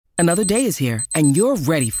Another day is here, and you're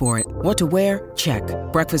ready for it. What to wear? Check.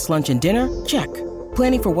 Breakfast, lunch, and dinner? Check.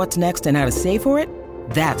 Planning for what's next and how to save for it?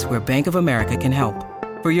 That's where Bank of America can help.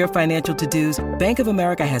 For your financial to-dos, Bank of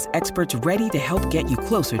America has experts ready to help get you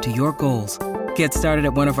closer to your goals. Get started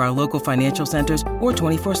at one of our local financial centers or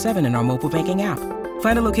 24/7 in our mobile banking app.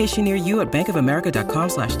 Find a location near you at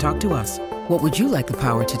bankofamerica.com/talktous. What would you like the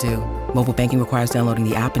power to do? Mobile banking requires downloading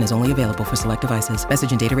the app and is only available for select devices.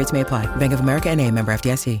 Message and data rates may apply. Bank of America N.A., member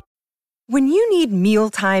FDIC. When you need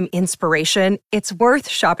mealtime inspiration, it's worth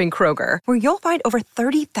shopping Kroger, where you'll find over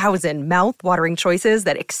 30,000 mouth-watering choices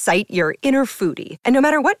that excite your inner foodie. And no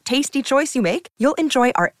matter what tasty choice you make, you'll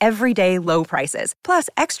enjoy our everyday low prices, plus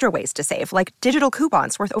extra ways to save, like digital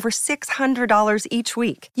coupons worth over $600 each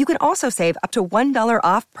week. You can also save up to $1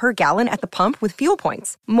 off per gallon at the pump with fuel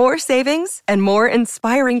points. More savings and more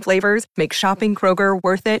inspiring flavors make shopping Kroger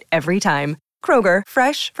worth it every time. Kroger,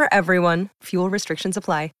 fresh for everyone. Fuel restrictions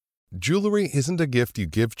apply. Jewelry isn't a gift you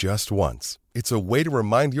give just once. It's a way to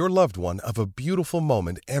remind your loved one of a beautiful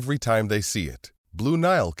moment every time they see it. Blue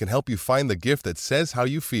Nile can help you find the gift that says how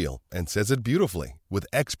you feel and says it beautifully, with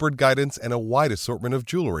expert guidance and a wide assortment of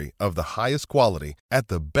jewelry of the highest quality at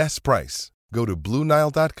the best price. Go to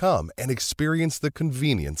BlueNile.com and experience the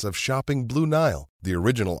convenience of shopping Blue Nile, the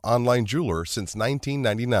original online jeweler since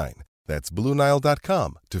 1999. That's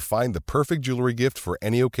BlueNile.com to find the perfect jewelry gift for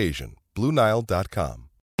any occasion. BlueNile.com.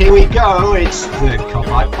 Here we go, it's the Cop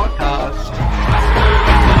Eye Podcast.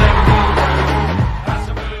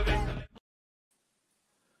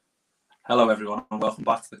 Hello everyone and welcome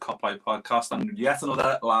back to the Cop Eye Podcast and yet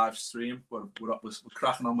another live stream. We're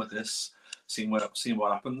cracking on with this, seeing what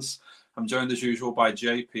happens. I'm joined as usual by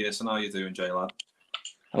Jay Pearson. How you doing, Jay lad?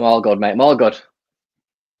 I'm all good, mate. I'm all good.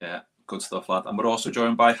 Yeah, good stuff, lad. And we're also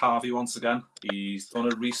joined by Harvey once again. He's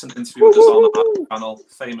done a recent interview with us on the channel,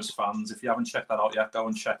 Famous Fans. If you haven't checked that out yet, go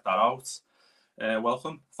and check that out.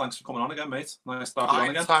 Welcome. Thanks for coming on again, mate. Nice to have you on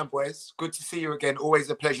again. Time, boys. Good to see you again. Always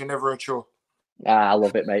a pleasure, never a chore. I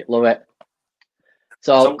love it, mate. Love it.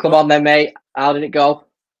 So come on then, mate. How did it go?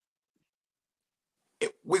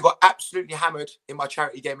 We got absolutely hammered in my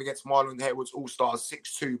charity game against Marlon Harewood's All-Stars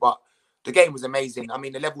 6-2, but the game was amazing. I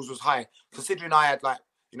mean, the levels was high. Considering I had, a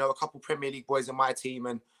couple Premier League boys in my team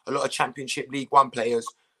and a lot of Championship League One players,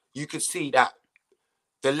 you could see that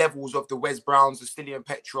the levels of the Wes Browns, the Stilian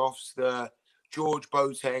Petrovs, the George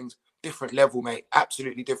Boatengs, different level, mate.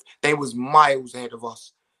 Absolutely different. They was miles ahead of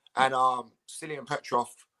us. And Stilian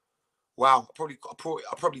Petrov, wow, I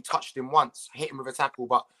probably touched him once, hit him with a tackle,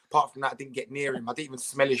 but apart from that, I didn't get near him. I didn't even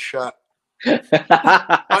smell his shirt. only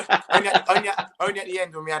at the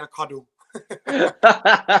end when we had a cuddle.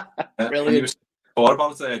 Brilliant. What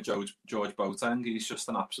about George Boateng? He's just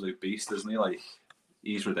an absolute beast, isn't he?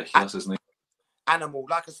 He's ridiculous, isn't he? Animal.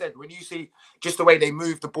 Like I said, when you see just the way they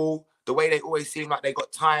move the ball, the way they always seem like they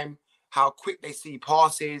got time, how quick they see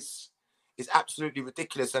passes, is absolutely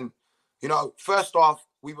ridiculous. And, first half,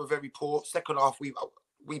 we were very poor. Second half,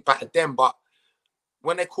 we battered them. But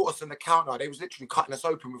when they caught us on the counter, they was literally cutting us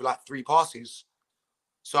open with 3 passes.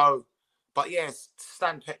 So, but yes,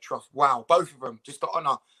 Stan Petrov, wow, both of them, just the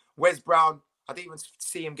honour. Wes Brown, I didn't even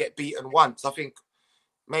see him get beaten once. I think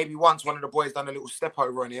maybe once one of the boys done a little step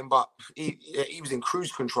over on him, but he was in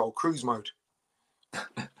cruise control, cruise mode.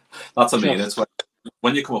 That's what I mean. It's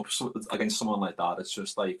when you come up against someone like that, it's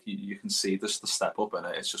just you can see the step up in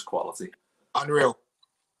it. It's just quality. Unreal.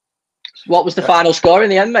 What was the final score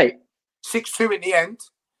in the end, mate? 6-2 in the end.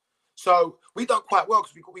 So we done quite well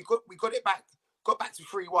because we got it back, got back to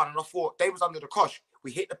 3-1, and I thought they was under the cosh.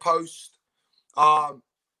 We hit the post,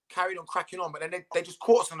 carried on cracking on, but then they just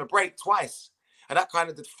caught us on the break twice, and that kind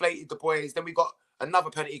of deflated the boys. Then we got another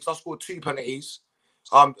penalty because I scored 2 penalties.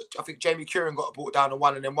 I think Jamie Curran got brought down on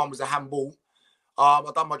one, and then one was a handball. I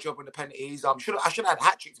done my job on the penalties. I should have had a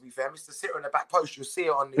hat trick, to be fair. Mr. Sitter on the back post, you'll see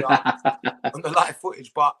it on the on the live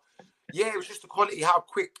footage. But yeah, it was just the quality, how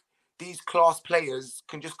quick these class players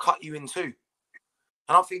can just cut you in two.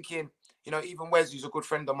 And I'm thinking, even Wes, who's a good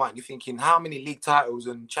friend of mine, you're thinking, how many league titles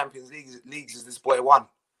and Champions Leagues has this boy won?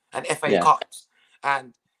 And FA Cups.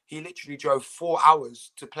 And he literally drove 4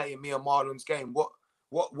 hours to play in me and Marlon's game. What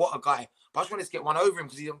a guy. But I just wanted to get one over him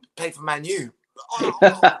because he played for Man U.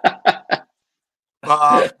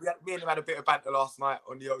 But me and him had a bit of banter last night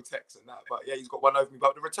on the old text and that. But yeah, he's got one over me.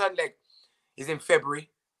 But the return leg is in February.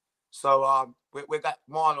 So we got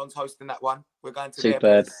Marlon's hosting that one. We're going to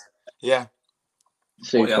Superb. Yeah.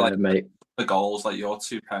 Superb, mate. The goals, your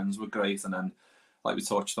 2 pens were great, and then we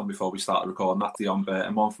touched on before we started recording, that Dion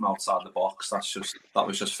Burton one from outside the box. That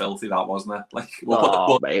was just filthy, that wasn't it?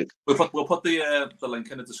 We'll put the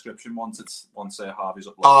link in the description once Harvey's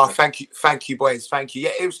uploaded. Thank you, boys, thank you.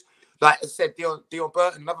 Yeah, like I said, Dion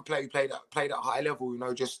Burton, another player who played at a high level, you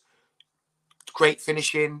know, just great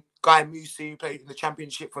finishing. Guy Moussi, who played in the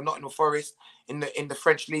Championship for Nottingham Forest, in the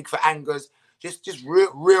French League for Angers. Just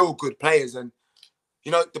real good players. And,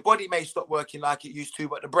 you know, the body may stop working like it used to,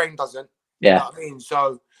 but the brain doesn't. Yeah. You know what I mean?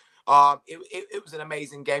 So it was an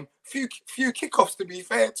amazing game. Few kickoffs, to be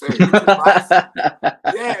fair, too, which was nice.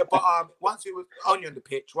 Yeah, but once it was only on the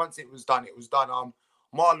pitch, once it was done, it was done.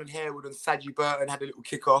 Marlon Harewood and Saji Burton had a little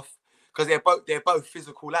kickoff because they're both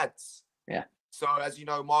physical lads. Yeah. So as you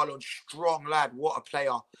know, Marlon, strong lad, what a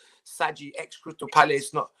player. Saji, ex-Crystal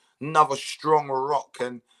Palace, not another strong rock,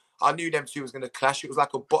 and I knew them two was going to clash. It was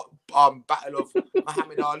like a battle of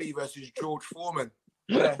Muhammad Ali versus George Foreman.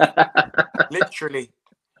 Yeah, literally.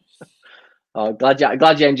 Oh, glad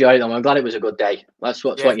you enjoyed them. I'm glad it was a good day. That's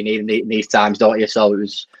what you need in these times, don't you? So it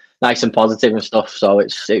was nice and positive and stuff. So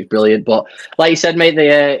it's brilliant. But like you said, mate,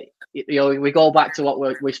 we go back to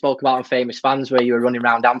what we spoke about in Famous Fans, where you were running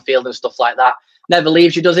around Anfield and stuff like that. Never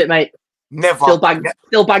leaves you, does it, mate? Never.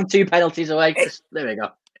 Still bang 2 penalties away. There we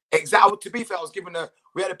go. Exactly. To be fair,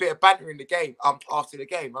 we had a bit of banter in the game after the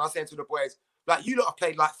game, and I said to the boys, like, you lot have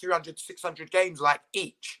played like 300, 600 games like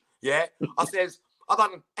each. Yeah. I says, I've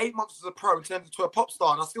done 8 months as a pro and turned into a pop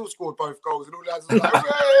star, and I still scored both goals. And all that.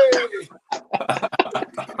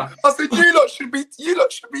 I said, you lot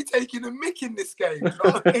should be taking a mick in this game. You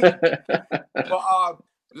know what I mean? But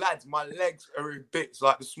lads, my legs are in bits.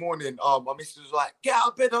 Like this morning, my missus was like, "Get out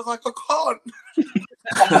of bed." I was like, "I can't."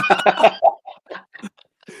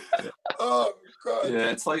 Oh God.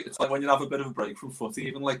 Yeah, it's like when you have a bit of a break from footy,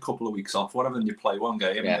 even like a couple of weeks off, whatever, and you play one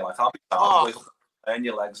game, and you're like, "I'll be down," and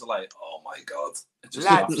your legs are like, "Oh my God."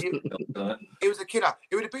 Lads, it was a killer.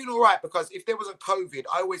 It would have been all right because if there wasn't COVID,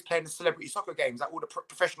 I always play in the celebrity soccer games at all the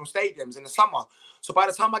professional stadiums in the summer. So by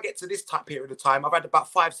the time I get to this period of time, I've had about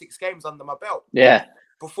 5-6 games under my belt. Yeah.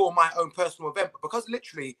 Before my own personal event, but because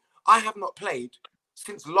literally I have not played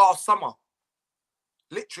since last summer.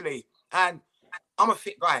 Literally. And I'm a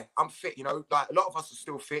fit guy. I'm fit, you know, like a lot of us are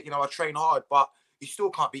still fit, you know, I train hard, but you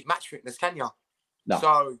still can't beat match fitness, can you? No.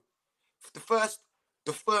 So the first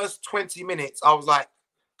 20 minutes, I was like,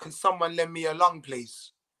 can someone lend me a lung,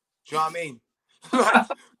 please? Do you know what I mean?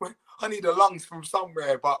 Like, I need a lungs from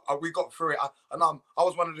somewhere, but we got through it. I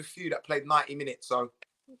was one of the few that played 90 minutes, so.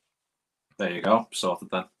 There you go, sorted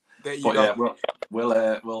then. There you go. Yeah,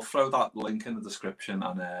 we'll throw that link in the description,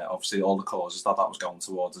 and obviously all the causes that was going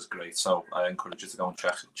towards is great. So I encourage you to go and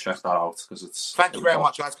check that out because it's. Thank you very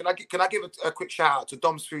much, guys. Can I give a quick shout out to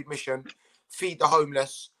Dom's Food Mission, Feed the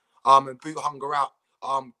Homeless, and Boot Hunger Out.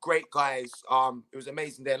 Great guys. It was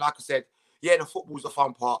amazing there. Like I said, yeah, the football's the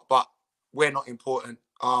fun part, but we're not important.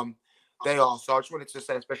 They are. So I just wanted to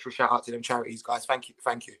say a special shout out to them charities, guys. Thank you.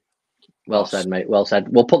 Well said, mate. Well said.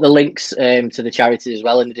 We'll put the links to the charities as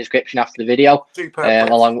well in the description after the video,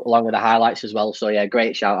 along with the highlights as well. So yeah,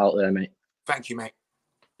 great shout out there, mate. Thank you, mate.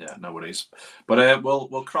 Yeah, no worries. But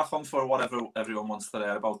we'll crack on for whatever everyone wants to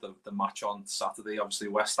hear about the match on Saturday. Obviously,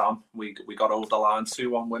 West Ham, we got over the line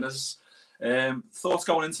 2-1 winners. Thoughts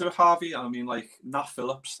going into it, Harvey? I mean, like Nat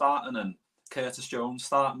Phillips starting and Curtis Jones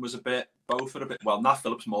starting was both are a bit. Well, Nat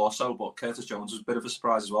Phillips more so, but Curtis Jones was a bit of a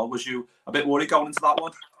surprise as well. Was you a bit worried going into that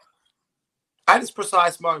one? At this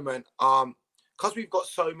precise moment, because we've got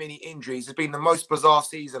so many injuries, it's been the most bizarre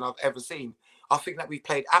season I've ever seen. I think that we've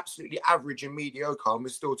played absolutely average and mediocre, and we're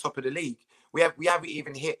still top of the league. We haven't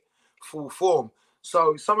even hit full form.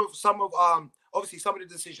 So some of obviously some of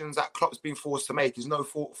the decisions that Klopp's been forced to make is no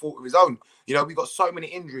fault of his own. You know, we've got so many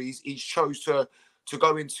injuries. He chose to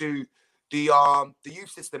go into the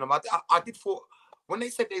youth system. I did thought when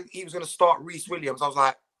they said he was going to start Reece Williams, I was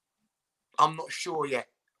like, I'm not sure yet.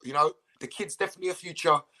 You know. The kid's definitely a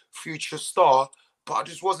future star, but I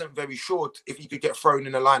just wasn't very sure if he could get thrown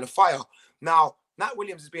in a line of fire. Now, Nat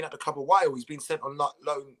Williams has been at the club a while. He's been sent on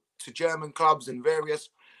loan to German clubs and various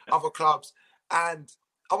other clubs. And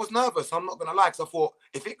I was nervous, I'm not going to lie, because I thought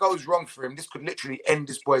if it goes wrong for him, this could literally end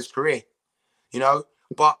this boy's career, you know?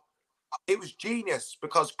 But it was genius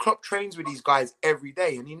because Klopp trains with these guys every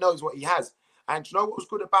day and he knows what he has. And you know what was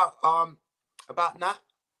good about Nat?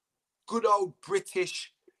 Good old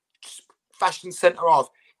British fashion centre half.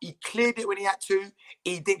 He cleared it when he had to.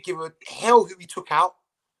 He didn't give a hell who he took out.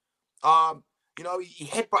 You know, he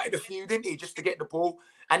headbutted a few, didn't he, just to get the ball.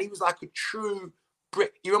 And he was like a true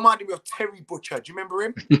Brit. He reminded me of Terry Butcher. Do you remember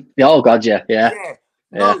him? Oh God, yeah.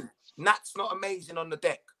 No, Nat's not amazing on the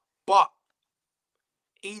deck, but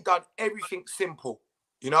he done everything simple.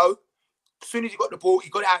 You know, as soon as he got the ball, he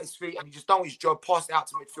got it out his feet, and he just done his job. Passed it out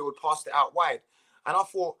to midfield, passed it out wide. And I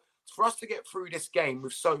thought, for us to get through this game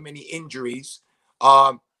with so many injuries,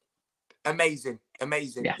 amazing.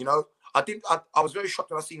 amazing. Yeah. You know, I was very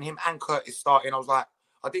shocked when I seen him and Curtis starting. I was like,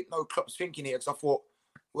 I didn't know Klopp's thinking here, because I thought,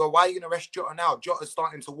 well, why are you going to rest Jota now? Jota's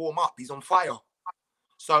starting to warm up. He's on fire.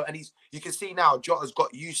 So, and you can see now Jota's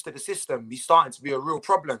got used to the system. He's starting to be a real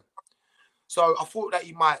problem. So I thought that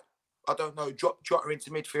he might, I don't know, drop Jota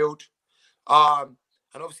into midfield. And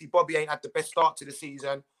obviously Bobby ain't had the best start to the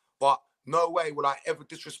season, but no way will I ever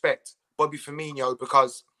disrespect Bobby Firmino,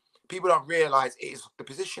 because people don't realise it is the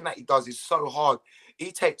position that he does is so hard.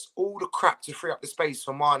 He takes all the crap to free up the space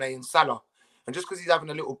for Mane and Salah. And just because he's having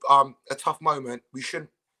a tough moment, we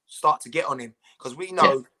shouldn't start to get on him, because we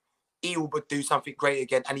know he will do something great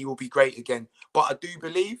again, and he will be great again. But I do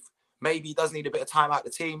believe maybe he does need a bit of time out the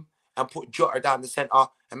team and put Jota down the centre,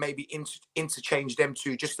 and maybe interchange them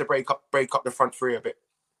two, just to break up the front three a bit.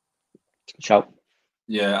 Shout.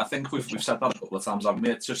 Yeah, I think we've said that a couple of times, haven't we?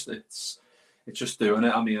 It's just doing it.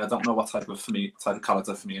 I mean, I don't know what type of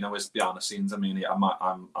character Firmino is behind the scenes. I mean,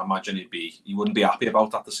 I imagine he wouldn't be happy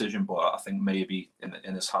about that decision, but I think maybe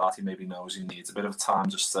in his heart he maybe knows he needs a bit of time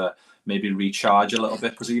just to maybe recharge a little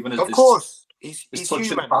bit, because even of course he's touching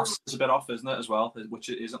human. pass is a bit off, isn't it, as well? Which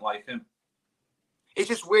it isn't like him. It's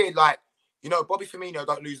just weird, like, you know, Bobby Firmino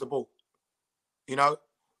don't lose the ball. You know,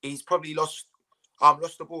 he's probably lost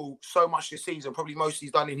the ball so much this season, probably most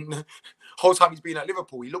he's done in the whole time he's been at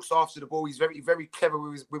Liverpool. He looks after the ball. He's very, very clever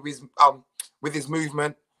with his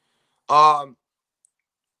movement.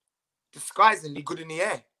 Disguisingly good in the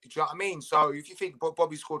air. Do you know what I mean? So if you think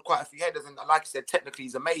Bobby scored quite a few headers, and like I said, technically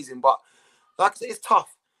he's amazing, but like I said, it's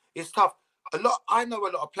tough. It's tough. I know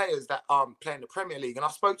a lot of players that play in the Premier League, and I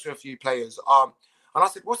spoke to a few players. And I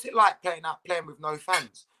said, what's it like playing with no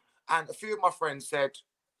fans? And a few of my friends said,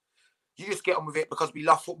 you just get on with it, because we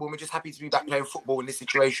love football and we're just happy to be back playing football in this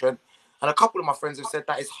situation. And a couple of my friends have said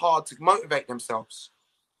that it's hard to motivate themselves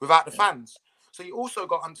without the fans. So you also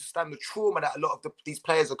got to understand the trauma that a lot of these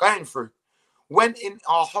players are going through. When in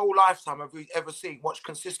our whole lifetime have we ever watched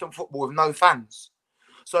consistent football with no fans?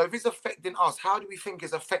 So if it's affecting us, how do we think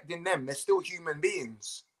it's affecting them? They're still human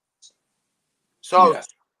beings. So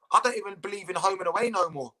I don't even believe in home and away no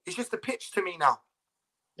more. It's just a pitch to me now.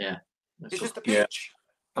 Yeah. It's just a pitch.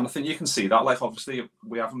 And I think you can see that. Like, obviously,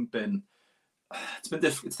 we haven't been.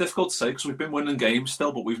 It's difficult to say, because we've been winning games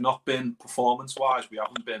still, but we've not been performance-wise. We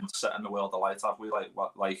haven't been setting the world alight, have we?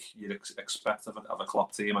 Like you'd expect of a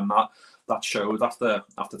Klopp team, and that showed after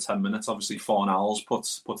 10 minutes. Obviously, Fornals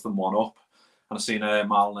puts them one up, and I've seen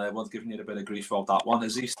Marlon Harewood giving you a bit of grief about that one.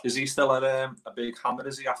 Is he still a big hammer?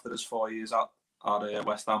 Is he after his 4 years at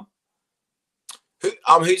West Ham?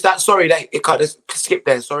 Who's that? Sorry, it kind of skipped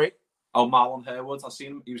there. Sorry. Oh, Marlon Harewood. I've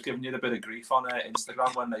seen him. He was giving you a bit of grief on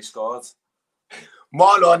Instagram when they scored.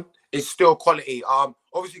 Marlon is still quality.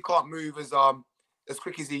 Obviously can't move as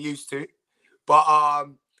quick as he used to, but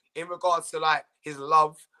in regards to like his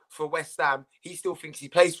love for West Ham, he still thinks he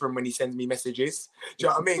plays for him when he sends me messages. Do you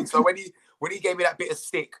know what I mean? So when he gave me that bit of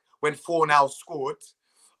stick when Fornals scored,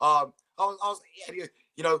 I was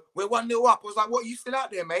you know, we're 1-0 up. I was like, what, are you still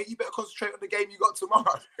out there, mate? You better concentrate on the game you got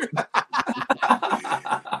tomorrow.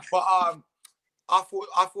 But I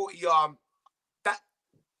thought he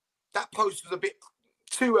that post was a bit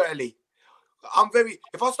too early.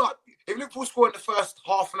 If Liverpool score in the first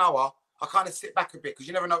half an hour, I kind of sit back a bit, because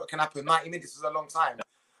you never know what can happen. 90 minutes is a long time.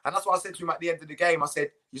 And that's what I said to him at the end of the game. I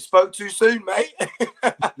said, you spoke too soon, mate.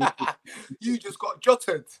 You just got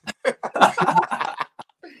jotted.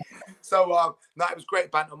 So, no, it was great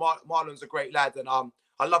banter. Marlon's a great lad. And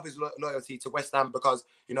I love his loyalty to West Ham, because,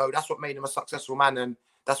 you know, that's what made him a successful man. And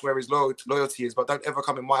that's where his loyalty is. But don't ever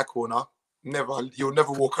come in my corner. Never. You'll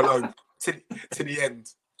never walk alone to the end.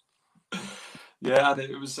 Yeah, and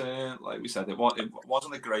it was like we said, it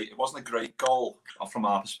wasn't a great goal from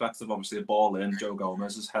our perspective. Obviously, a ball in, Joe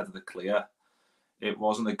Gomez's head of the clear. It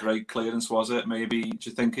wasn't a great clearance, was it? Maybe do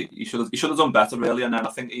you think he should have done better, really? And then I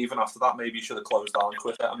think even after that, maybe he should have closed down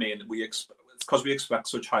quicker. I mean, it's because we expect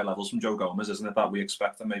such high levels from Joe Gomez, isn't it? That we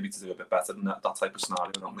expect him maybe to do a bit better than that type of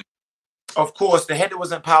scenario, don't we? Of course, the header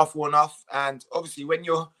wasn't powerful enough, and obviously, when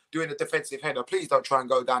you're doing a defensive header, please don't try and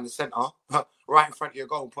go down the centre right in front of your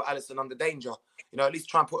goal and put Alisson under danger. You know, at least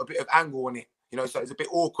try and put a bit of angle on it. You know, so it's a bit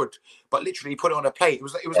awkward. But literally, put it on a plate. It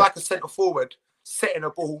was like a centre forward setting a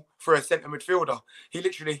ball for a centre midfielder. He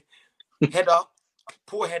literally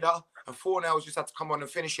poor header, and Fornals just had to come on and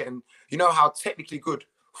finish it. And you know how technically good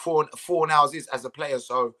Fornals is as a player.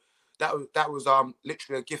 So that was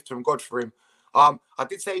literally a gift from God for him. I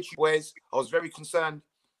did say to you boys, I was very concerned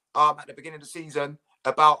at the beginning of the season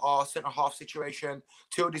about our centre half situation.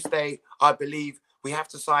 Till this day, I believe we have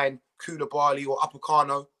to sign Koulibaly or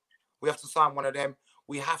Upamecano. We have to sign one of them.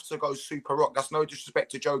 We have to go super rock. That's no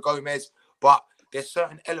disrespect to Joe Gomez, but there's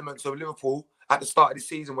certain elements of Liverpool at the start of the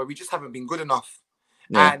season where we just haven't been good enough.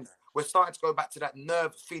 Yeah. And we're starting to go back to that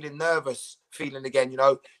nervous feeling again, you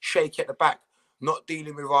know, shake at the back, not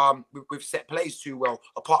dealing with set plays too well,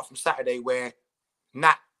 apart from Saturday where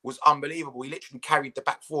Nat was unbelievable. He literally carried the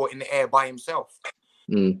back four in the air by himself.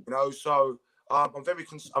 You know, so I'm very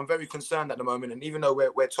concerned at the moment. And even though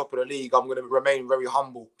we're top of the league, I'm going to remain very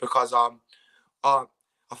humble because I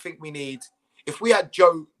think we need, if we had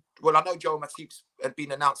Joe, well, I know Joe Matip's had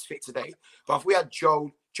been announced fit today, but if we had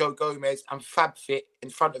Joe Gomez and Fab fit in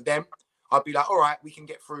front of them, I'd be like, all right, we can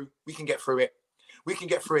get through it. We can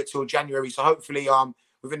get through it till January. So hopefully,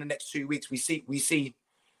 within the next 2 weeks, we see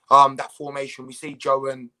that formation. We see Joe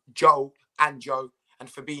and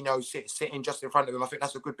Fabinho sitting just in front of him. I think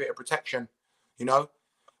that's a good bit of protection, you know.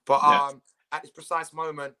 But at this precise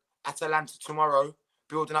moment, Atalanta tomorrow,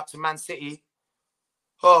 building up to Man City.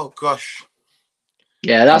 Oh gosh.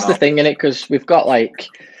 Yeah, that's the thing, innit? Because we've got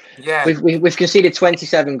we've conceded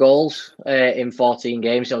 27 goals in 14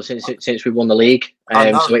 games, so since we won the league.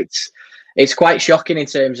 So it's quite shocking in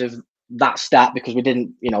terms of that stat because we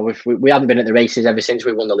didn't, you know, we haven't been at the races ever since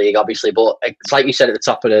we won the league, obviously. But it's like you said at the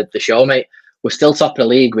top of the show, mate. We're still top of the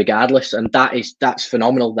league regardless, and that's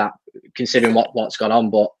phenomenal. That considering what's gone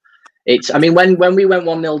on, but it's. I mean, when we went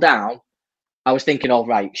 1-0 down, I was thinking, oh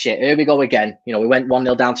right, shit, here we go again. You know, we went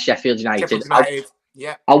 1-0 down to Sheffield United.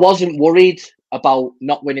 Yeah, I wasn't worried about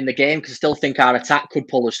not winning the game because I still think our attack could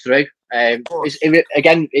pull us through.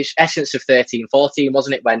 It's essence of 13-14,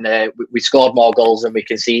 wasn't it? When we scored more goals than we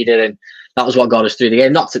conceded, and that was what got us through the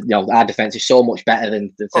game. Not to, you know, our defense is so much better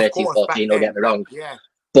than 13-14. Don't get me wrong. Yeah.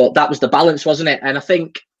 But that was the balance, wasn't it? And I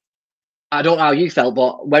think, I don't know how you felt,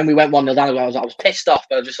 but when we went 1-0 down, I was pissed off.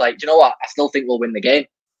 But I was just like, do you know what? I still think we'll win the game.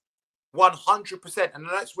 100%. And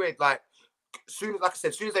that's weird. Like soon as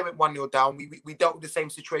they went 1-0 down, we dealt with the same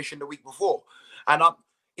situation the week before. And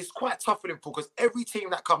it's quite tough for Liverpool because every team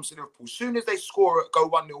that comes to Liverpool, as soon as they score it, go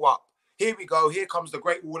 1-0 up. Here we go. Here comes the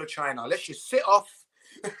Great Wall of China. Let's just sit off.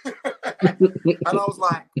 And I was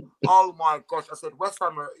like, oh my gosh. I said, West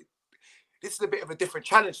Ham, this is a bit of a different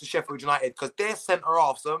challenge to Sheffield United because their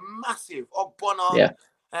centre-halves are massive. Ogbonna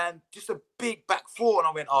and just a big back four. And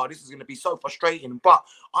I went, oh, this is going to be so frustrating. But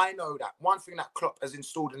I know that one thing that Klopp has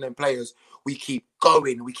installed in them players, we keep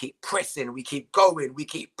going, we keep pressing, we keep going, we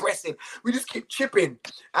keep pressing. We just keep chipping.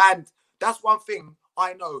 And that's one thing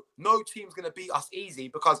I know. No team's going to beat us easy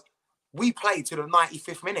because we play to the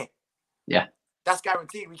 95th minute. Yeah. That's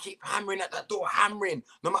guaranteed. We keep hammering at that door,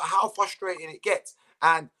 no matter how frustrating it gets.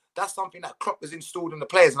 And that's something that Klopp has installed in the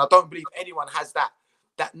players, and I don't believe anyone has that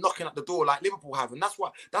knocking at the door like Liverpool have, and that's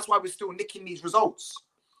why we're still nicking these results.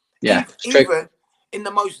 Yeah, even in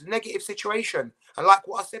the most negative situation. And like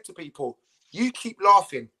what I said to people, you keep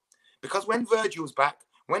laughing because when Virgil's back,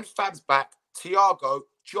 when Fab's back, Thiago,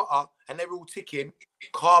 Jota, and they're all ticking,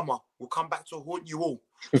 karma will come back to haunt you all.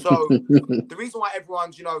 So the reason why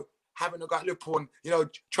everyone's, you know, having a go at Liverpool and, you know,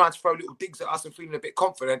 trying to throw little digs at us and feeling a bit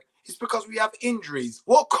confident, it's because we have injuries.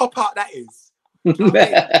 What cop out that is. Do you know what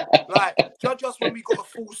I mean? Like, judge us when we got a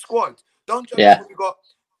full squad. Don't judge us when we got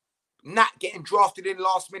Nat getting drafted in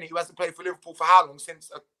last minute, who hasn't played for Liverpool for how long,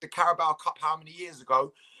 since the Carabao Cup how many years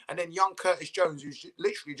ago, and then young Curtis Jones, who's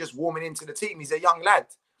literally just warming into the team. He's a young lad,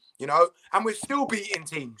 you know, and we're still beating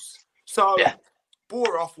teams. So,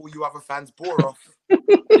 bore off, all you other fans, bore off.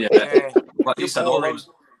 Like you said,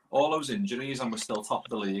 all those injuries, and we're still top of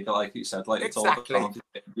the league. Like you said, like it's all down to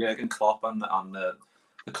Jurgen Klopp and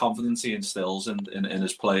the confidence he instills in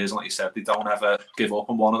his players. And like you said, they don't ever give up.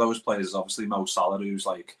 And one of those players is obviously Mo Salah, who's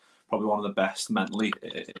like probably one of the best mentally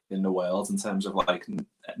in the world in terms of like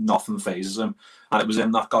nothing phases him. And it was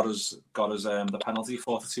him that got us the penalty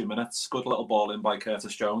 42 minutes. Good little ball in by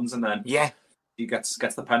Curtis Jones, and then he gets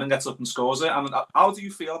the pen and gets up and scores it. And how do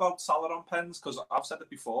you feel about Salah on pens? Because I've said it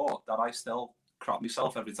before that I still crap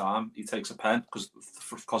myself every time he takes a pen because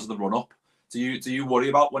of the run up. Do you worry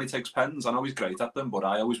about when he takes pens? I know he's great at them, but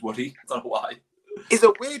I always worry. I don't know why. It's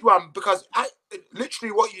a weird one because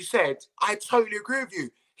literally what you said, I totally agree with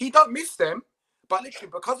you. He don't miss them, but literally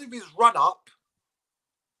because of his run up,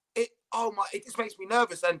 it just makes me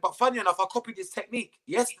nervous. But funny enough, I copied his technique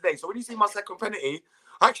yesterday. So when you see my second penalty,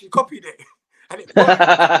 I actually copied it, and it worked.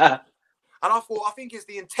 And I think it's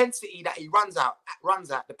the intensity that he runs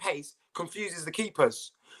at, the pace, confuses the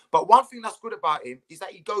keepers. But one thing that's good about him is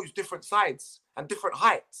that he goes different sides and different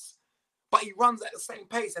heights, but he runs at the same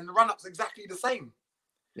pace and the run-up's exactly the same.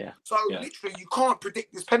 Yeah. So literally, you can't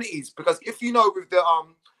predict his penalties because if you know with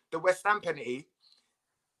the West Ham penalty,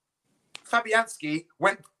 Fabianski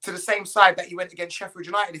went to the same side that he went against Sheffield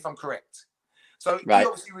United, if I'm correct. So Right. he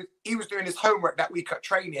obviously was doing his homework that week at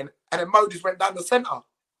training, and then Mo just went down the centre.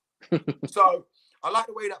 So I like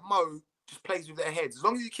the way that Mo just plays with their heads. As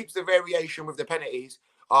long as he keeps the variation with the penalties,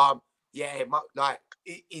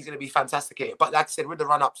 he's going to be fantastic at it. But like I said, with the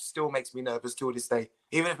run-up, still makes me nervous till this day.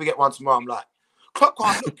 Even if we get one tomorrow, I'm like, Klopp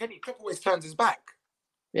can't look, Kenny. Klopp always turns his back.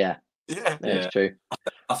 Yeah. Yeah. It's true.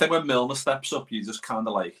 I think when Milner steps up, you just kind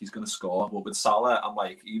of like, he's going to score. But with Salah, I'm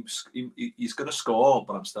like, he's going to score,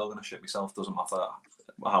 but I'm still going to shit myself. Doesn't matter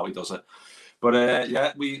how he does it. But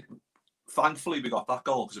thankfully we got that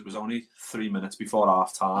goal because it was only 3 minutes before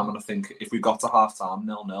half time. And I think if we got to half time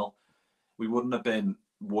 0-0, we wouldn't have been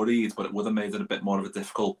worried, but it would have made it a bit more of a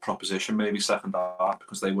difficult proposition, maybe second half,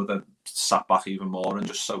 because they would have sat back even more and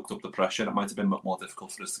just soaked up the pressure. It might have been much more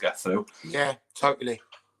difficult for us to get through. Yeah, totally.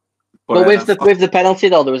 But with the penalty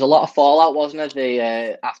though, there was a lot of fallout, wasn't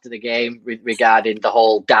there? After the game regarding the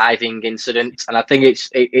whole diving incident, and I think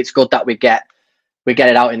it's good that we get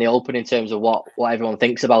it out in the open in terms of what everyone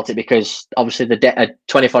thinks about it, because obviously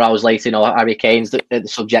 24 hours later, Harry Kane's the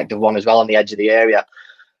subject of one as well on the edge of the area.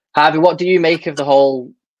 Harvey, what do you make of the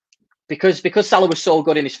whole? Because Salah was so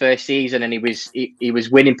good in his first season and he was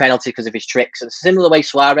winning penalties because of his tricks, and similar way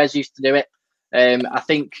Suarez used to do it. I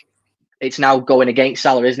think it's now going against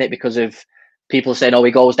Salah, isn't it? Because of people saying, "Oh,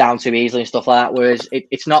 he goes down too easily" and stuff like that. Whereas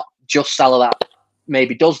it's not just Salah that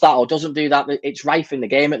maybe does that or doesn't do that. It's rife in the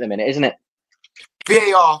game at the minute, isn't it?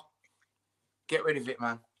 VAR, get rid of it,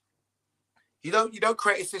 man. You don't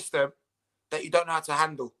create a system that you don't know how to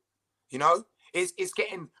handle. It's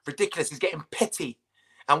getting ridiculous. It's getting petty,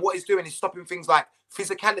 and what it's doing is stopping things like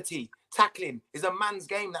physicality, tackling. Is a man's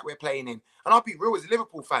game that we're playing in. And I'll be real, as a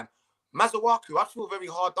Liverpool fan, Mazuaku, I feel very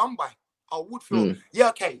hard done by. I would feel,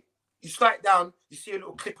 okay, you slide down, you see a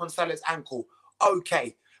little clip on Salah's ankle,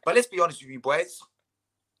 okay. But let's be honest with you, boys.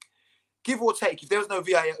 Give or take, if there was no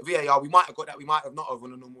VAR, we might have got that, we might have not have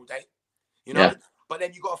on a normal day. Yeah. But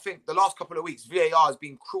then you got to think, the last couple of weeks, VAR has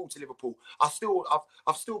been cruel to Liverpool. I've still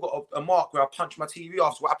got a mark where I punched my TV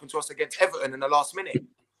after what happened to us against Everton in the last minute.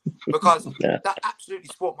 Because that absolutely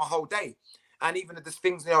spoiled my whole day. And even the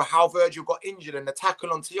things, how Virgil got injured and the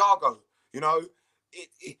tackle on Thiago,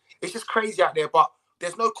 it's just crazy out there, but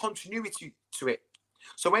there's no continuity to it.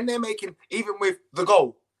 So when they're making, even with the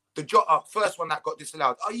goal, the Jota, first one that got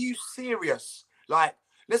disallowed, are you serious? Like,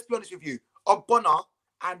 let's be honest with you, Ogbonna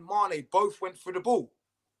and Mane both went for the ball.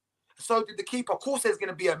 So did the keeper. Of course there's going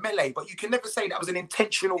to be a melee, but you can never say that was an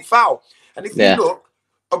intentional foul. And if you look,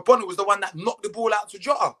 Ogbonna was the one that knocked the ball out to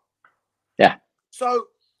Jota. Yeah. So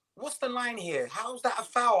what's the line here? How's that a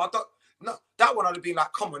foul? That one would have been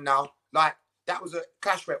like, come on now. Like, that was a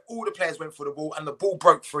clash where all the players went for the ball and the ball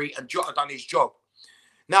broke free and Jota done his job.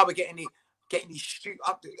 Now we're getting these shoot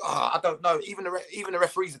up. I don't know. Even the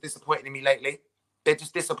referees are disappointing me lately. They're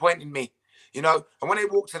just disappointing me, And when they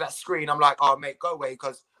walk to that screen, I'm like, oh, mate, go away,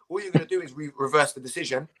 because all you're going to do is reverse the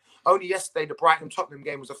decision. Only yesterday, the Brighton-Tottenham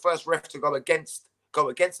game was the first ref to go against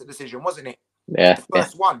the decision, wasn't it? Yeah. The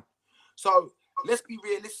first one. So let's be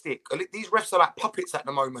realistic. These refs are like puppets at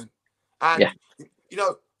the moment. And,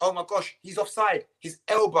 oh my gosh, he's offside. His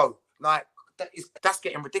elbow, like, that's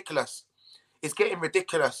getting ridiculous. It's getting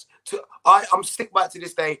ridiculous. I'm stick back to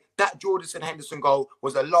this day. That Jordan Henderson goal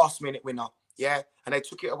was a last-minute winner, yeah? And they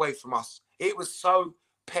took it away from us. It was so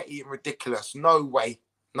petty and ridiculous. No way.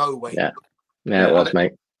 Yeah, it was,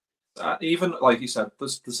 mate. Even, like you said,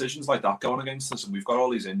 there's decisions like that going against us, and we've got all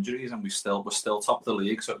these injuries, and we're still top of the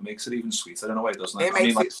league, so it makes it even sweeter in a way, doesn't it? It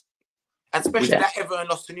makes it, and especially that Everton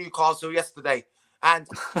lost to Newcastle yesterday. And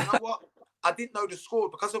you know what? I didn't know the score.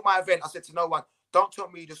 Because of my event, I said to no one, don't tell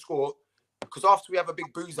me the score, because after we have a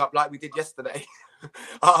big booze up like we did yesterday,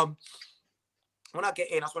 when I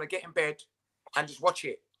get in, I just want to get in bed and just watch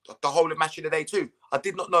it the whole of match of the day too. I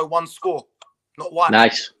did not know one score, not one.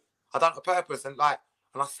 Nice. I done it on purpose, and I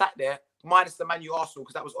sat there, minus the Man U Arsenal,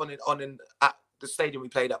 because that was on at the stadium we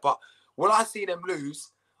played at. But when I see them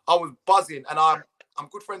lose, I was buzzing, and I'm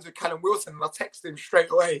good friends with Callum Wilson, and I text him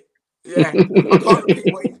straight away. Yeah,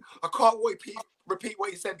 I can't repeat what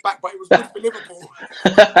he said back, but it was good for Liverpool.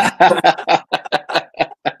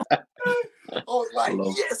 I was like,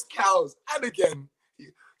 yes, cows, and again. Do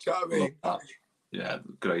you know what I mean? Yeah,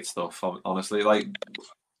 great stuff. Honestly, like,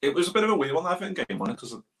 it was a bit of a weird one, I think, game on it,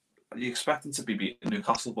 because you expected to be beating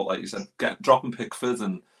Newcastle, but like you said, dropping Pickford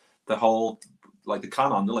and the whole, like, they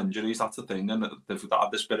can't handle injuries. That's the thing, and they've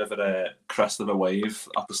had this bit of a crest of a wave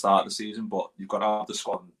at the start of the season. But you've got to have the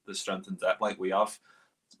squad, the strength and depth like we have.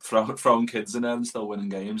 Throwing kids in there and still winning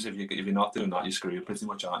games. If you're not doing that, you're screwed pretty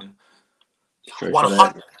much, aren't you?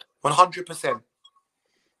 100%.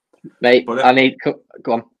 Mate, I need.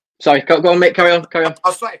 Go on. Sorry, go on, mate. Carry on.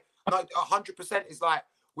 I'm sorry. no, 100% is like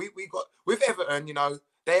we got with Everton. You know,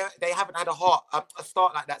 they haven't had a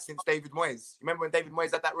start like that since David Moyes. Remember when David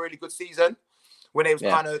Moyes had that really good season when they was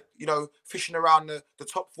kind of fishing around the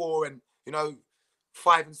top four and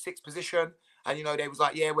 5 and 6 position, and they was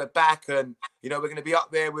like, yeah, we're back, and we're going to be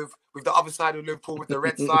up there with the other side of Liverpool, with the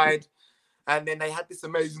red side. And then they had this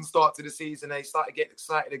amazing start to the season. They started getting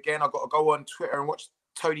excited again. I got to go on Twitter and watch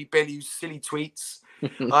Tony Bellew's silly tweets,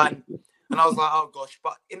 and I was like, oh gosh.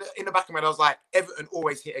 But in the back of my head, I was like, Everton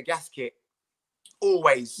always hit a gas kit.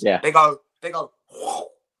 Always. Yeah. They go.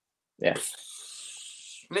 Yeah.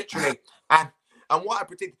 Literally. And what I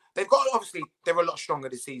predict, they're a lot stronger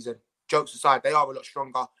this season. Jokes aside, they are a lot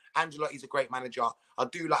stronger. Ancelotti's a great manager. I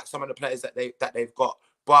do like some of the players that they've got,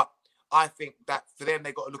 but I think that for them,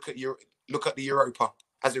 they got to look at the Europa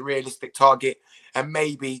as a realistic target, and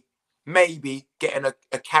maybe getting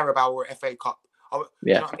a Carabao or a FA Cup.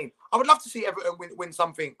 You know what I mean? I would love to see Everton win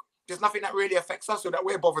something. There's nothing that really affects us or that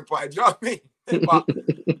we're bothered by it. Do you know what I mean?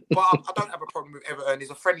 but I don't have a problem with Everton.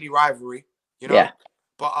 It's a friendly rivalry, Yeah.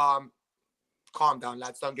 But calm down,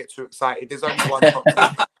 lads. Don't get too excited. There's only one top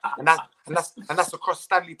team, and that's across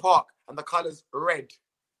Stanley Park, and the colours red.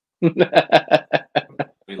 We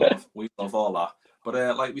love all that.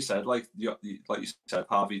 But like we said, like you said,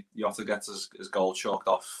 Harvey, you have to get his goal chalked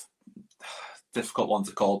off. Difficult one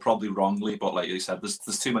to call, probably wrongly, but like you said, there's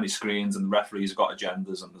too many screens, and the referees have got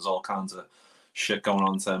agendas, and there's all kinds of shit going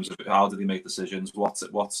on in terms of how do they make decisions, what's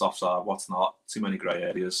offside, what's not. Too many grey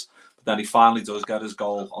areas. But then he finally does get his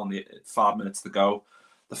goal on the 5 minutes to go.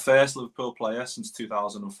 The first Liverpool player since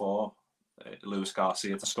 2004, Luis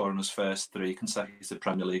Garcia, to score in his first 3 consecutive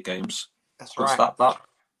Premier League games. That's Good right. Start, that.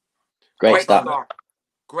 Great start.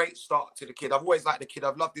 Great start to the kid. I've always liked the kid.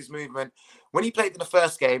 I've loved his movement. When he played in the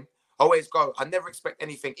first game, I always go, I never expect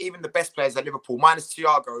anything. Even the best players at Liverpool, minus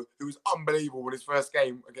Thiago, who was unbelievable in his first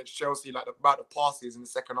game against Chelsea, like the amount of passes in the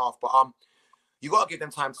second half. But you got to give them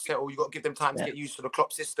time to settle. You got to give them time to get used to the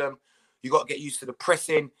Klopp system. You got to get used to the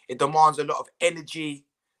pressing. It demands a lot of energy,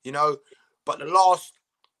 But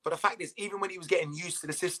the fact is, even when he was getting used to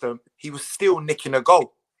the system, he was still nicking a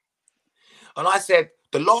goal. And I said,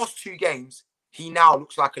 the last 2 games, he now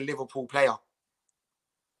looks like a Liverpool player.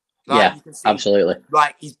 Like, you can see, absolutely.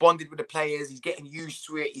 Like, he's bonded with the players. He's getting used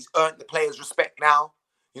to it. He's earned the players' respect now,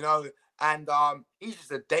 And he's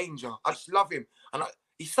just a danger. I just love him. And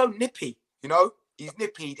he's so nippy, He's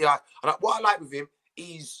nippy. What I like with him,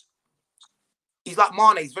 he's like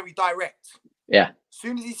Mane. He's very direct. Yeah. As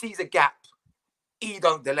soon as he sees a gap, he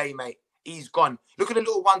don't delay, mate. He's gone. Look at the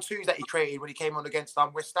little 1-2s that he created when he came on against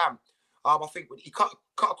West Ham. I think when he cut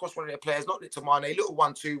across one of their players, not it to Mane, little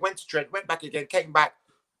 1-2, went to Trent, went back again, came back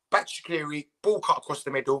to Shaqiri, ball cut across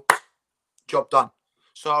the middle, job done.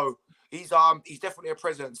 So he's definitely a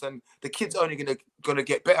presence, and the kid's only gonna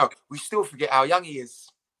get better. We still forget how young he is.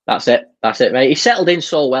 That's it, mate. He's settled in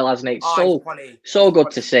so well, hasn't he? So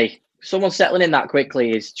good to see. Someone settling in that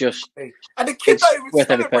quickly is just. And the kid don't even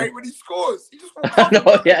celebrate when he scores. He just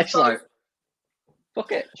no, yeah, it's like,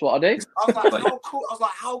 fuck it, that's what I do. I was like, how cool? I was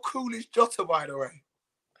like, how cool is Jota, by the way?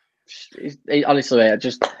 Honestly,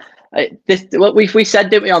 we said,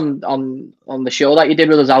 didn't we, on the show that you did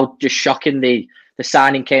with us, how just shocking the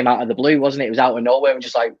signing came out of the blue, wasn't it? It was out of nowhere. We're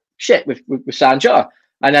just like, shit, we've signed Jota.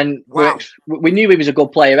 And then we knew he was a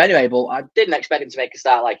good player anyway, but I didn't expect him to make a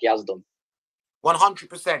start like he has done.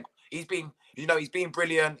 100%. He's been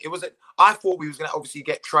brilliant. I thought we was going to obviously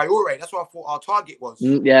get Traore. That's what I thought our target was.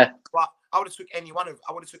 Yeah. But I would have took any one of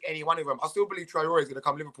them. I still believe Traore is going to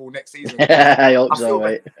come Liverpool next season. I hope so,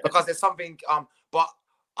 mate. Because there's something. But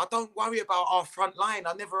I don't worry about our front line.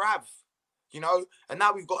 I never have. And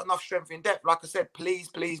now we've got enough strength in depth. Like I said,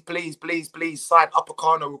 please sign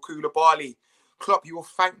Upamecano or Koulibaly. Klopp, you will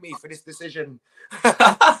thank me for this decision.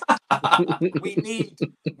 We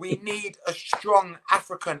need a strong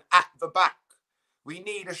African at the back. We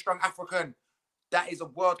need a strong African that is a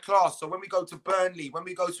world class. So when we go to Burnley, when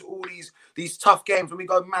we go to all these tough games, when we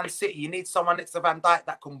go Man City, you need someone next to Van Dijk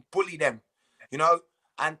that can bully them,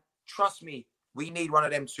 And trust me, we need one of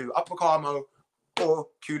them too, Upamecano or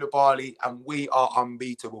Koulibaly, and we are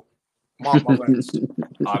unbeatable. Mark my words.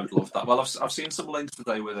 I would love that. Well, I've seen some links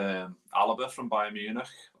today with Alaba from Bayern Munich.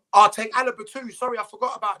 I'll take Alaba too. Sorry, I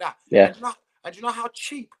forgot about that. Yeah. And do you know how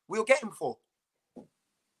cheap we'll get him for?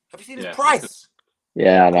 Have you seen his Yeah. price?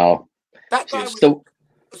 Yeah, I know. That guy was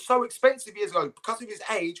so expensive years ago. Because of his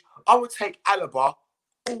age, I would take Alaba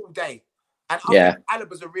all day. And I think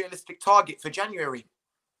Alaba's a realistic target for January.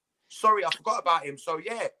 Sorry, I forgot about him. So,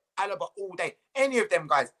 yeah, Alaba all day. Any of them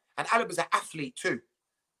guys. And Alaba's an athlete too.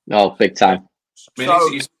 No, big time. I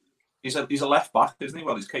mean, He's a left back, isn't he?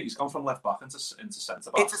 Well, he's gone from left back into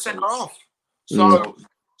centre back. Into centre half.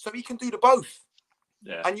 So he can do the both.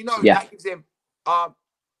 Yeah. And that gives him.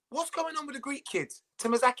 What's going on with the Greek kid,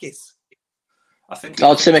 Timazakis? I think.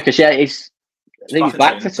 Tsimikas, yeah, he's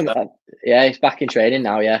back for some. Yeah, he's back in training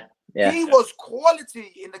now. Yeah. He was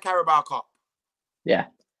quality in the Carabao Cup. Yeah.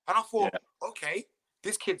 And I thought, okay,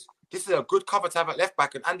 this is a good cover to have at left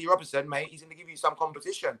back. And Andy Robertson, mate, he's going to give you some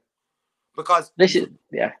competition because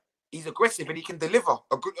he's aggressive and he can deliver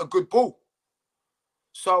a good ball.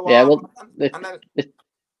 So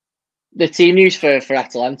the team news for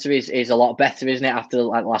Atalanta is a lot better, isn't it? After the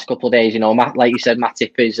last couple of days, like you said,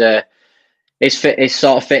 Matip is fit, is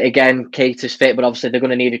sort of fit again. Keita's fit, but obviously they're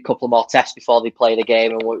going to need a couple more tests before they play the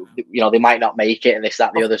game, and they might not make it, and this,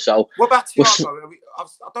 that, and the other. So what about Thiago? I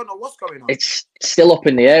don't know what's going on. It's still up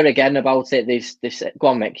in the air again about it. This. Go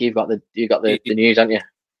on, Mick. You've got the news, haven't you?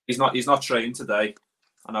 He's not trained today.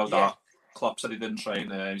 I know that. Klopp said he didn't train.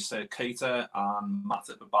 He said Keita and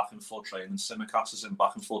Matip are back in full training. Tsimikas is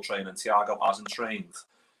back in full training. Thiago hasn't trained.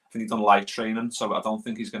 I think he's done light training, so I don't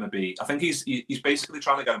think he's going to be. I think he's basically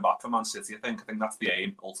trying to get him back for Man City. I think that's the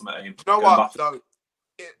aim, ultimate aim. You know what? Though,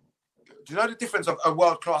 do you know the difference of a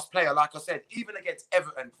world class player? Like I said, even against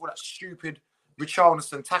Everton for that stupid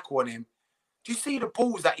Richarlison tackle on him. Do you see the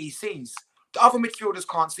balls that he sees? The other midfielders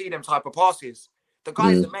can't see them type of passes. The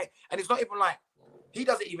guy's amazing, and it's not even like he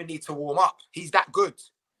doesn't even need to warm up. He's that good.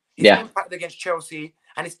 His impact against Chelsea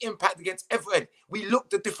and his impact against Everton. We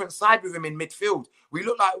looked a different side with him in midfield. We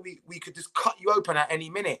looked like we could just cut you open at any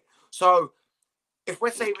minute. So if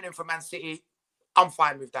we're saving him for Man City, I'm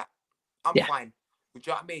fine with that. I'm fine. Do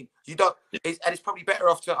you know what I mean? You don't, and it's probably better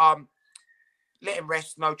off to let him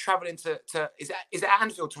rest. No, traveling to is it at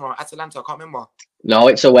Anfield tomorrow? Atalanta, I can't remember. No,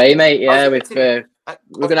 it's away, mate. Yeah, we're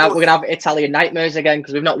gonna have Italian nightmares again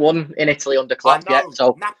because we've not won in Italy under Klopp yet.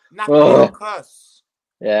 So Napoli curse.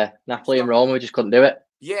 Yeah, Napoli and Roma, we just couldn't do it.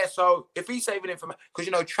 Yeah, so if he's saving him from,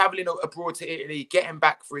 because traveling abroad to Italy, get him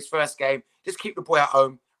back for his first game, just keep the boy at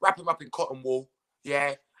home, wrap him up in cotton wool,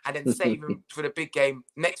 and then save him for the big game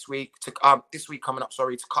next week this week coming up,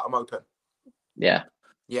 to cut him open. Yeah.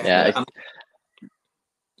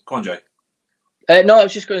 Go on, Jay. No, I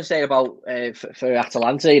was just going to say about for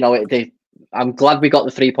Atalanta. I'm glad we got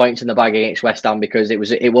the 3 points in the bag against West Ham because it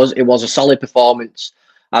was a solid performance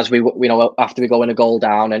as we after we go in a goal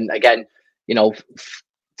down, and again,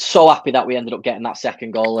 so happy that we ended up getting that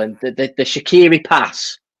second goal and the Shaqiri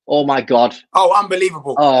pass. Oh my God! Oh,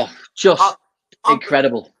 unbelievable! Oh, just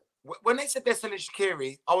incredible. When they said they're selling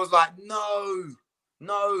Shaqiri, I was like, no.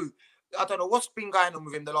 I don't know what's been going on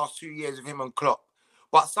with him the last 2 years with him and Klopp.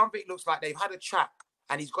 But something looks like they've had a chat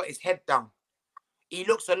and he's got his head down. He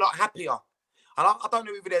looks a lot happier. And I don't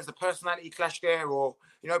know if there's a personality clash there or,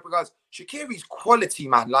 because Shaqiri's quality,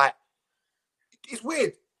 man. Like, it's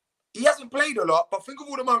weird. He hasn't played a lot, but think of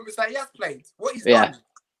all the moments that he has played. What he's done.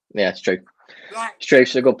 Yeah, it's true. It's true.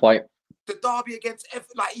 It's a good point. The derby against,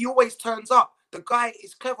 he always turns up. The guy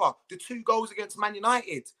is clever. The 2 goals against Man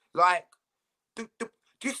United. Like, all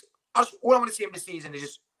I want to see him this season is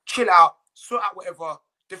just chill out, sort out whatever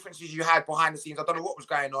differences you had behind the scenes. I don't know what was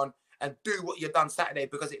going on, and do what you've done Saturday,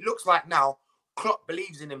 because it looks like now Klopp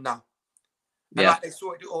believes in him now. And like they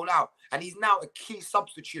sorted it all out. And he's now a key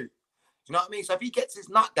substitute. You know what I mean? So if he gets his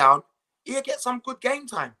nut down, he'll get some good game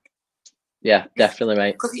time. Yeah, definitely,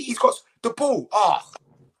 mate. Because he's got the ball.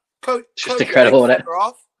 Just incredible, isn't it?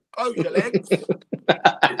 Close your legs.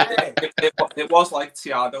 It was like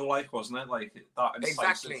Thiago, wasn't it? Like that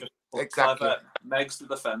incisive, exactly. Megs the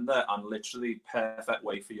defender, and literally perfect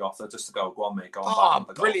way for Jota just to go on, mate, go on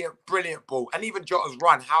back. Brilliant ball. And even Jota's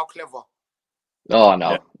run, how clever. Oh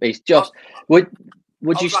no, he's just. Would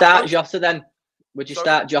you start Jota then? Would you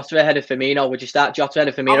start Jota ahead of Firmino? Would you start Jota ahead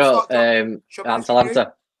of Firmino?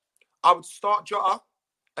 Atalanta. I would start Jota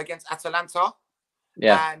against Atalanta.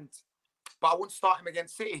 Yeah. But I wouldn't start him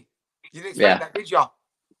against City. You didn't expect that, did you?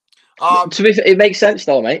 It makes sense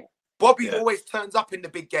though, mate. Bobby always turns up in the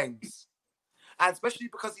big games. And especially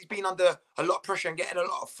because he's been under a lot of pressure and getting a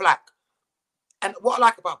lot of flack. And what I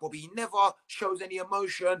like about Bobby, he never shows any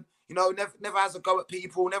emotion, never has a go at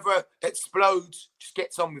people, never explodes, just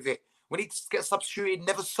gets on with it. When he gets substituted,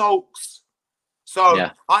 never sulks. So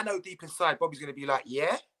I know deep inside, Bobby's going to be like,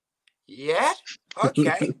 yeah,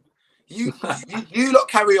 okay. you lot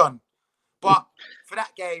carry on. But for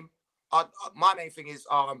that game, my main thing is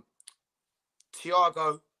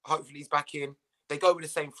Thiago, hopefully he's back in. They go with the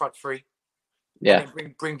same front three. Yeah. And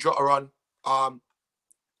then bring Jota on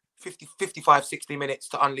 55, 60 minutes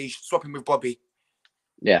to unleash, swap him with Bobby.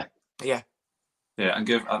 Yeah. Yeah. Yeah, and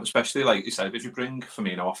give, especially like you said, if you bring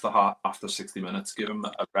Firmino after 60 minutes, give him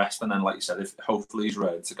a rest, and then like you said, if hopefully he's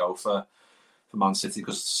ready to go for Man City,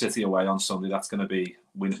 because City away on Sunday, that's going to be,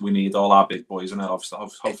 we need all our big boys in it. Obviously,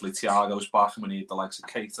 hopefully Thiago's back, and we need the likes of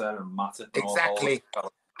Keita and Matip. And exactly.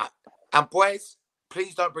 And boys,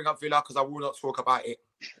 please don't bring up Villa, because I will not talk about it.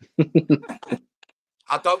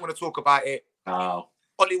 I don't want to talk about it. No.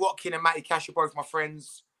 Ollie Watkin and Matty Cash are both my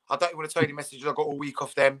friends. I don't want to tell you the messages I got all week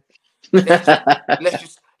off them.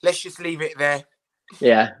 Let's just leave it there.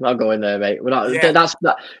 Yeah, I'll go in there, mate. We're not,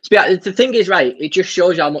 the thing is, right, it just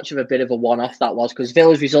shows you how much of a bit of a one-off that was, because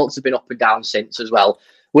Villa's results have been up and down since as well.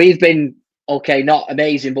 We've been, okay, not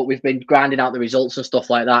amazing, but we've been grinding out the results and stuff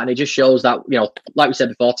like that, and it just shows that, you know, like we said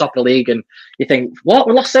before, top of the league, and you think, what,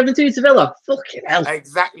 we lost 7-2 to Villa? Fucking hell.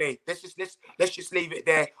 Exactly. Let's just leave it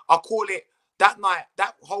there. I'll call it, that night,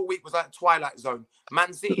 that whole week was like Twilight Zone.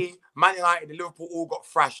 Man City, Man United, and Liverpool all got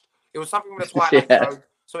thrashed. It was something with the Twilight Zone,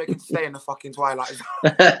 so it can stay in the fucking Twilight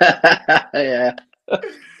Zone. Yeah.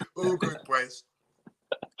 All good, boys.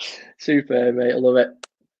 Super, mate. I love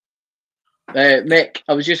it. Mick,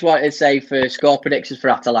 I was just wanting to say for score predictions for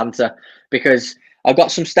Atalanta, because I've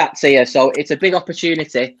got some stats here. So it's a big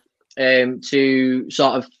opportunity to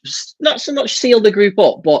sort of not so much seal the group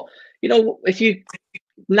up, but, you know, if you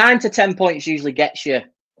 9 to 10 points usually gets you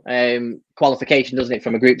qualification, doesn't it,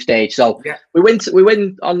 from a group stage? So we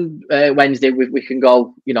win on Wednesday. We can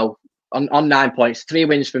go, you know, on 9 points, 3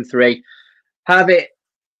 wins from 3. Harvey,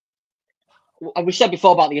 we said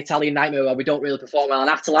before about the Italian nightmare where we don't really perform well, and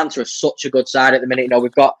Atalanta are such a good side at the minute. You know,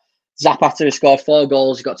 we've got Zapata who scored 4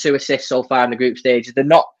 goals, he's got 2 assists so far in the group stage. They're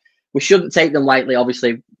not, we shouldn't take them lightly,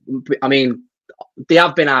 obviously. I mean, they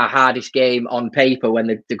have been our hardest game on paper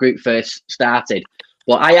when the group first started.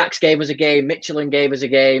 But Ajax gave us a game, Michelin gave us a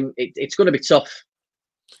game. It's going to be tough.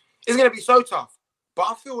 It's going to be so tough. But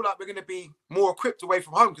I feel like we're going to be more equipped away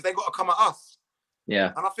from home, because they've got to come at us.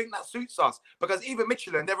 Yeah. And I think that suits us, because even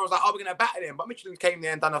Michelin, everyone was like, oh, we're going to batter them. But Michelin came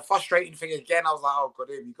there and done a frustrating thing again. I was like, oh, God,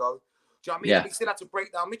 here we go. Do you know what I mean? Yeah. We still had to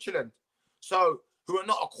break down Michelin. So, who are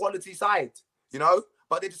not a quality side, you know?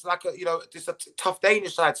 But they're just like, just a tough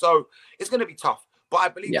Danish side. So, it's going to be tough. But I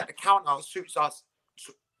believe that the counter suits us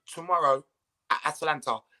tomorrow at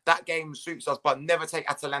Atalanta. That game suits us, but never take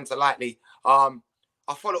Atalanta lightly. I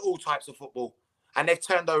follow all types of football, and they've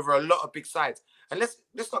turned over a lot of big sides. And let's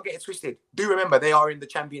not get it twisted. Do remember, they are in the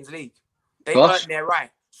Champions League. They earned their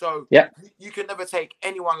right. So you can never take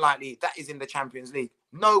anyone lightly that is in the Champions League.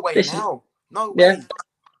 No way in hell. No way. Yeah.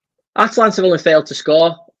 Atalanta have only failed to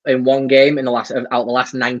score in 1 game in the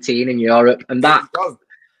last 19 in Europe, and that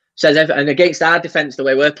says everything. And against our defence, the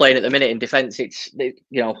way we're playing at the minute in defence,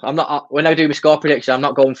 I'm not, when I do my score prediction, I'm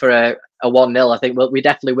not going for a 1-0. I think we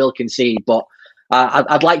definitely will concede, but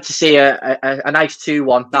I'd like to see a nice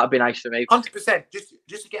 2-1. That would be nice for me. 100%.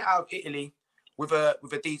 Just to get out of Italy with a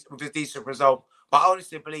decent result. But I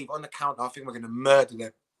honestly believe on the counter, I think we're going to murder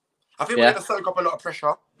them. I think we're going to soak up a lot of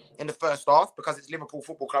pressure in the first half, because it's Liverpool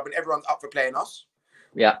Football Club and everyone's up for playing us.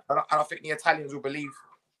 Yeah. And I think the Italians will believe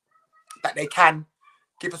that they can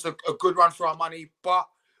give us a good run for our money. But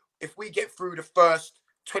if we get through the first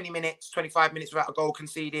 20 minutes, 25 minutes without a goal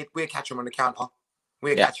conceded, we'll catch them on the counter.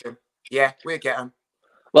 We'll catch them. Yeah, we'll get them.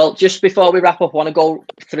 Well, just before we wrap up, I want to go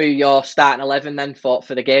through your starting 11 then for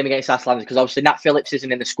the game against Atalanta, because obviously Nat Phillips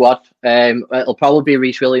isn't in the squad. It'll probably be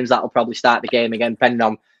Reece Williams that'll probably start the game again, depending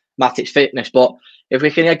on Matic's fitness. But if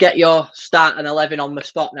we can get your starting 11 on the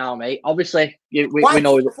spot now, mate, obviously we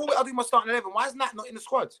know... Before I do my starting 11, why is Nat not in the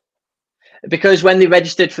squad? Because when they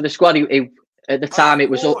registered for the squad, at the time it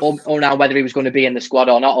was unknown whether he was going to be in the squad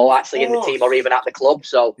or not, or actually in the team, or even at the club.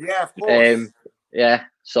 So yeah, of course.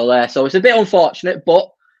 So it's a bit unfortunate, but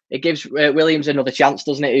it gives Williams another chance,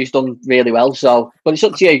 doesn't it? Who's done really well. So, but it's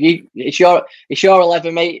up to you. It's your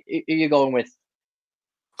 11, mate. Who are you going with?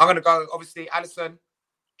 I'm going to go, obviously, Alisson,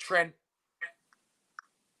 Trent,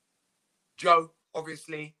 Joe,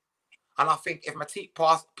 obviously. And I think if Matip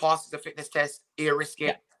passes the fitness test, he'll risk it.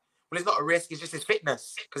 Yeah. Well, it's not a risk. It's just his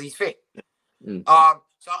fitness, because he's fit. So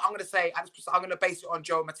I'm going to say, I'm going to base it on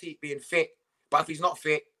Joe Matip being fit. But if he's not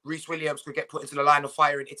fit, Reece Williams could get put into the line of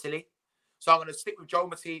fire in Italy. So I'm going to stick with Joe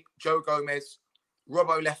Matip, Joe Gomez,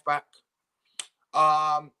 Robbo left back.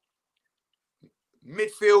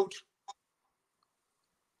 Midfield,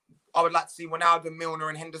 I would like to see Ronaldo, Milner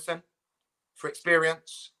and Henderson for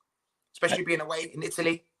experience, especially being away in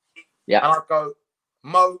Italy. Yeah. And I'd go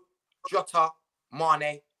Mo, Jota,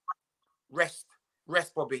 Mane, rest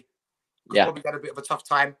Bobby. Yeah. Bobby had a bit of a tough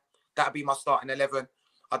time. That'd be my starting 11.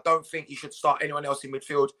 I don't think you should start anyone else in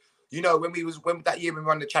midfield. You know, when that year when we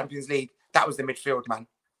won the Champions League, that was the midfield, man.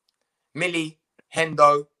 Millie,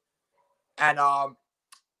 Hendo, and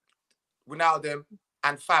Ronaldo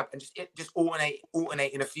and Fab, and just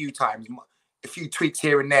alternating a few times, a few tweaks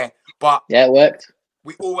here and there. But yeah, it worked.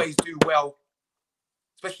 We always do well,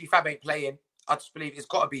 especially if Fab ain't playing. I just believe it's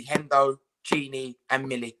got to be Hendo, Gini, and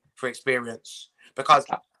Millie for experience, because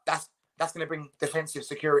that's going to bring defensive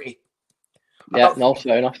security. Yeah, no,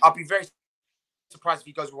 fair enough. I'll be very surprised if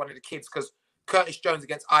he goes with one of the kids, because Curtis Jones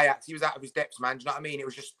against Ajax, he was out of his depths, man. Do you know what I mean? It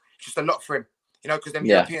was just a lot for him, you know, because them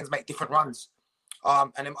Europeans make different runs.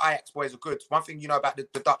 And them Ajax boys are good. One thing you know about the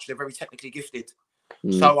Dutch, they're very technically gifted.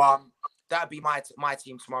 So that'd be my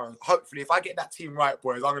team tomorrow. Hopefully, if I get that team right,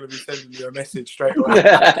 boys, I'm going to be sending you a message straight away.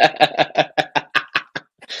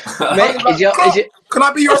 Mate, can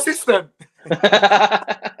I be your assistant?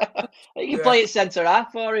 You can play it centre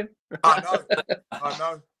half for him. I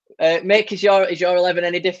know. Mate, is your 11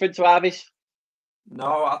 any different to Harvey's?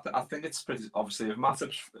 No, I think it's pretty obviously. If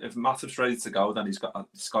Matip's ready to go, then he's got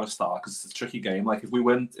to start, because it's a tricky game. Like if we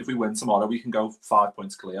win tomorrow, we can go 5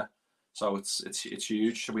 points clear. So it's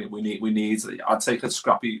huge. We need. I'd take a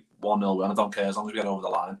scrappy 1-0 win. I don't care as long as we get over the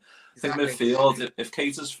line. Exactly. I think midfield. If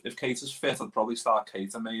Keita's fit, I'd probably start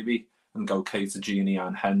Keita maybe and go Keita, Gini,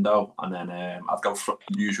 and Hendo, and then I'd go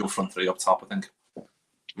usual front three up top, I think.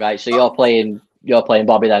 Right. So you're playing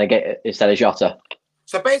Bobby then again instead of Jota.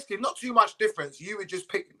 So basically, not too much difference. You would just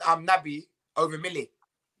pick Naby over Millie.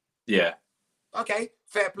 Yeah. Okay,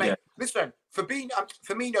 fair play. Yeah. Listen,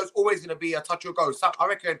 Firmino's always going to be a touch or go. So I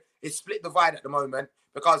reckon it's split divide at the moment,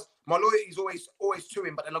 because my loyalty is always to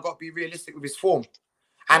him, but then I've got to be realistic with his form.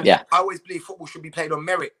 And I always believe football should be played on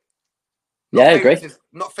merit. I agree.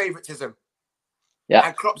 Not favouritism. Yeah.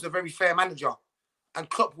 And Klopp's a very fair manager. And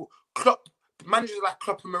Klopp, managers like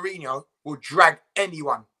Klopp and Mourinho will drag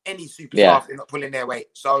anyone, any superstar, if they're not pulling their weight.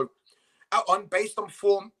 So, based on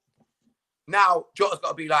form, now Jota's got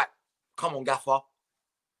to be like, come on, Gaffer.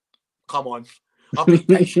 Come on. I've been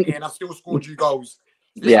patient here and I've still scored you goals.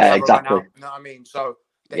 Exactly. Right, you know what I mean? So,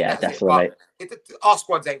 definitely. Our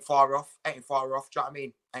squads ain't far off. Do you know what I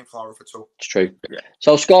mean? Ain't far off at all. It's true. Yeah.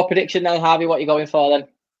 So, score prediction then, Harvey, what are you going for then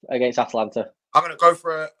against Atalanta? I'm going to go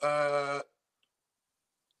for a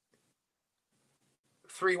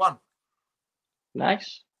 3-1.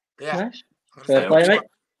 Nice. Yeah. Nice. Fair play, mate.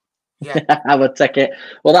 Yeah. I would take it.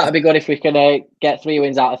 Well, that would be good if we can get 3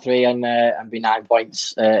 wins out of 3 and be 9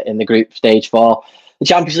 points in the group stage 4. The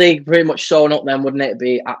Champions League pretty much sewn up then, wouldn't it? It'd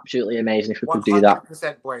be absolutely amazing if we could do that.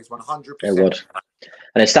 100%, boys. 100%. It would.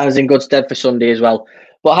 And it stands in good stead for Sunday as well.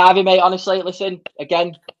 But Harvey, mate, honestly, listen,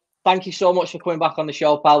 again, thank you so much for coming back on the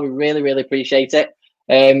show, pal. We really, really appreciate it.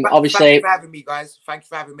 Obviously, thank you for having me, guys. Thank you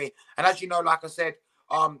for having me. And as you know, like I said,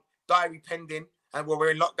 diary pending, and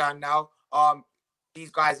we're in lockdown now.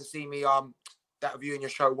 These guys will see me that reviewing your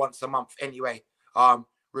show once a month anyway.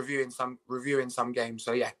 Reviewing some games.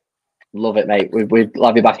 So yeah. Love it, mate. We'd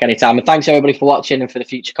love you back anytime. And thanks everybody for watching and for the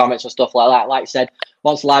future comments and stuff like that. Like I said,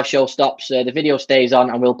 once the live show stops, the video stays on,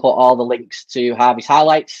 and we'll put all the links to Harvey's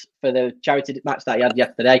highlights for the charity match that he had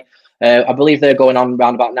yesterday. I believe they're going on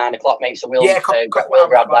around about 9 o'clock, mate. So we'll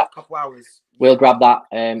grab that. Couple hours. We'll grab that,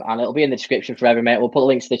 and it'll be in the description forever, mate. We'll put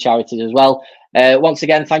links to the charities as well. Once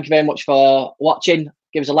again, thank you very much for watching.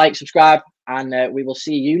 Give us a like, subscribe, and we will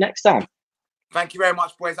see you next time. Thank you very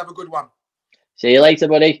much, boys. Have a good one. See you later,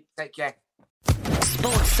 buddy. Take care.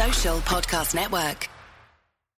 Sports Social Podcast Network.